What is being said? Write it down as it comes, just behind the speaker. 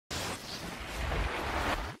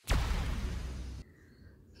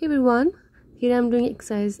Hey everyone, here I am doing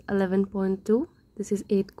exercise 11.2. This is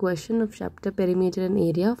 8th question of chapter perimeter and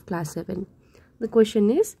area of class 7. The question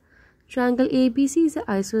is, triangle ABC is an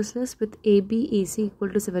isosceles with AB AC equal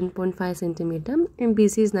to 7.5 cm and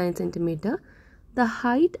BC is 9 cm. The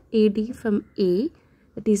height AD from A,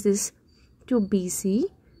 that is this, to BC,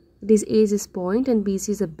 that is A is this point and BC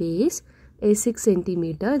is a base, is 6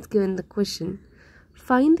 cm. It's given the question.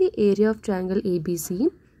 Find the area of triangle ABC.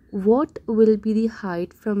 What will be the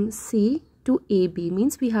height from C to AB?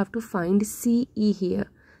 Means we have to find CE here.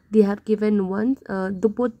 They have given one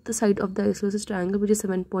both the side of the isosceles triangle, which is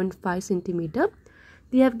 7.5 cm.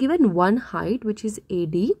 They have given one height, which is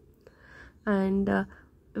AD, and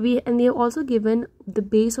they have also given the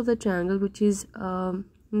base of the triangle, which is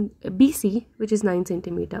BC, which is 9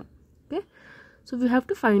 cm. Okay, so we have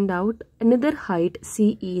to find out another height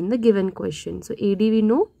CE in the given question. So AD we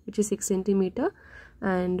know, which is 6 cm.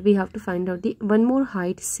 And we have to find out the one more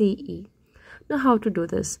height CE. Now how to do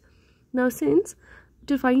this? Now since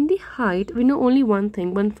to find the height, we know only one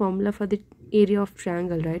thing, one formula for the area of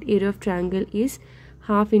triangle, right? Area of triangle is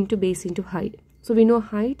half into base into height. So we know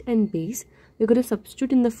height and base. We're going to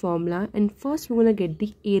substitute in the formula and first we're going to get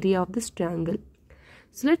the area of this triangle.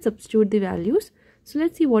 So let's substitute the values. So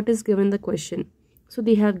let's see what is given in the question. So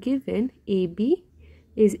they have given AB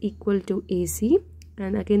is equal to AC.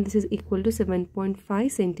 And again this is equal to 7.5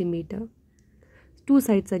 cm. Two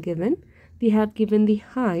sides are given. They have given the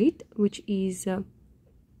height, which is AD,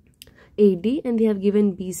 and they have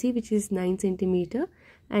given BC, which is 9 cm,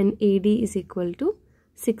 and AD is equal to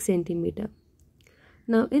 6 cm.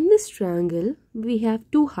 Now in this triangle we have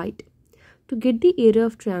two height. To get the area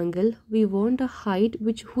of triangle, we want a height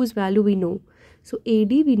whose value we know. So AD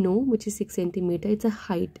we know, which is 6 cm. It's a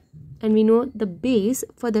height. And we know the base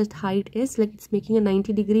for that height is like it's making a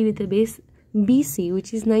 90 degree with the base BC,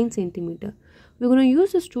 which is 9 cm. We're going to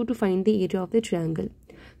use this 2 to find the area of the triangle.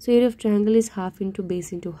 So area of triangle is half into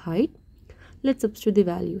base into height. Let's substitute the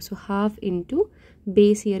value. So half into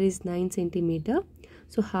base here is 9 cm.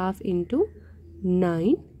 So half into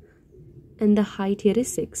 9 and the height here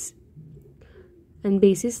is 6 and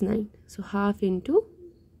base is 9. So half into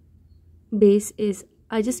base is,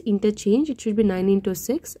 I just interchange, it should be 9 into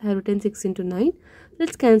 6. I have written 6 into 9.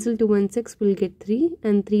 Let's cancel 2 and 6, we'll get 3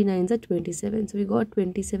 and 3 9s are 27. So we got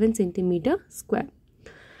 27 centimeter square.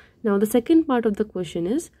 Now the second part of the question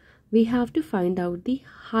is, we have to find out the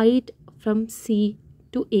height from C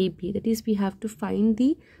to AB. That is, we have to find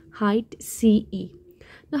the height CE.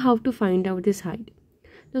 Now how to find out this height?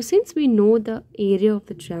 Now since we know the area of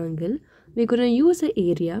the triangle, we're going to use the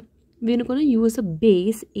area. We're going to use a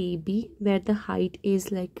base AB where the height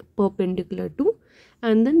is like perpendicular to,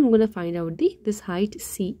 and then we're going to find out this height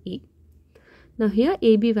CE. Now here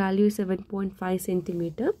AB value is 7.5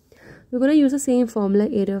 centimeter. We're going to use the same formula,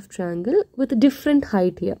 area of triangle, with a different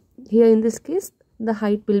height here. Here in this case the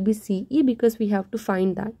height will be CE because we have to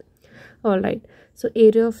find that. Alright, so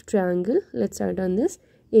area of triangle, let's start on this.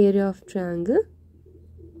 Area of triangle,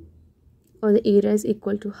 or the area, is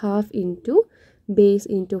equal to half into base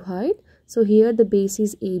into height. So here the base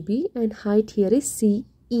is AB and height here is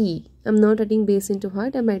CE. I'm not adding base into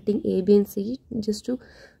height, I'm adding AB and CE just to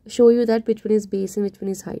show you that which one is base and which one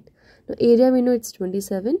is height. Now area we know it's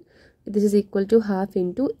 27. This is equal to half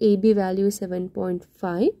into AB value is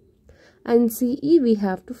 7.5 and CE we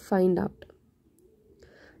have to find out.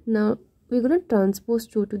 Now we're going to transpose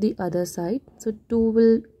 2 to the other side. So 2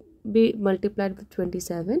 will be multiplied with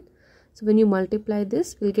 27. So when you multiply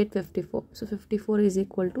this, we'll get 54. So 54 is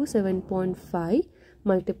equal to 7.5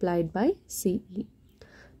 multiplied by CE.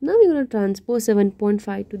 Now we're going to transpose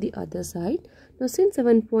 7.5 to the other side. Now since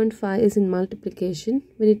 7.5 is in multiplication,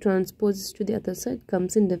 when it transposes to the other side, it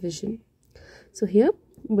comes in division. So here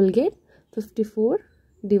we'll get 54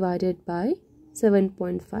 divided by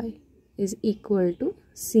 7.5 is equal to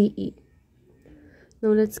CE. Now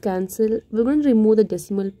let's cancel. We're going to remove the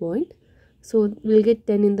decimal point. So we'll get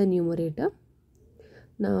 10 in the numerator.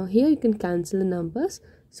 Now here you can cancel the numbers.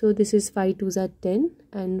 So this is 5 2s are 10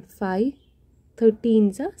 and 5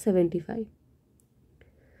 13s are 75.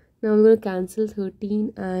 Now we're going to cancel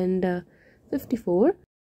 13 and 54.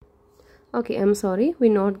 Okay, I'm sorry, we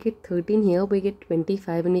not get 13 here, we get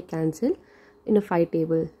 25 when we cancel in a 5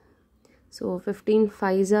 table. So 15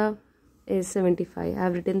 5s is 75. I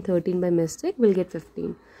have written 13 by mistake, we'll get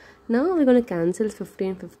 15. Now we're going to cancel 50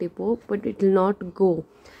 and 54, but it will not go.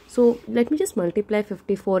 So let me just multiply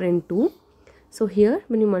 54 and 2. So here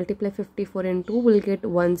when you multiply 54 and 2, we'll get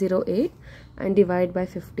 108 and divide by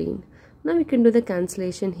 15. Now we can do the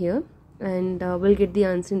cancellation here and we'll get the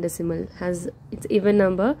answer in decimal. As it's even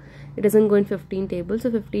number, it doesn't go in 15 tables,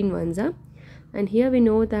 so 15 ones are And here we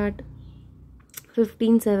know that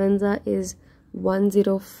 15 sevens is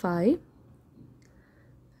 105.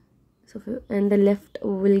 So, and the left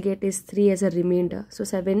will get is 3 as a remainder. So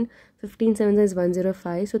 15 sevens is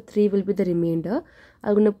 105. So 3 will be the remainder.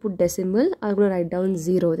 I'm going to put decimal. I'm going to write down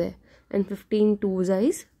 0 there. And 15 twos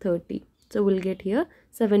is 30. So we'll get here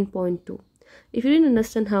 7.2. If you didn't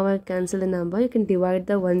understand how I cancel the number, you can divide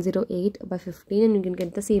the 108 by 15 and you can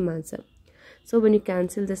get the same answer. So when you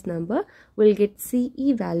cancel this number, we'll get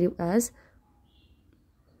CE value as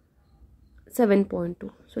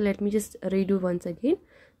 7.2. So let me just redo once again.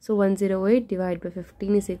 So 108 divided by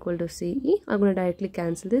 15 is equal to CE. I'm going to directly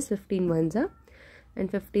cancel this. 15 ones are,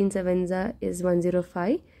 and 15 sevens are is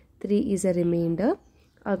 105. 3 is a remainder.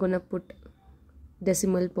 I'm going to put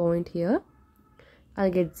decimal point here. I'll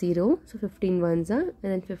get 0. So 15 ones are,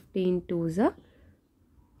 and then 15 twos are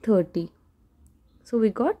 30. So we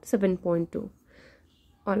got 7.2.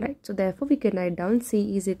 Alright, so therefore we can write down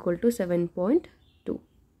C is equal to 7.2.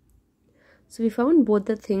 So we found both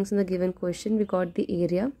the things in the given question. We got the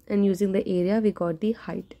area, and using the area we got the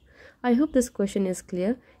height. I hope this question is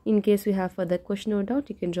clear. In case we have further question or doubt,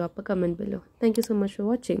 you can drop a comment below. Thank you so much for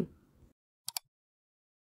watching.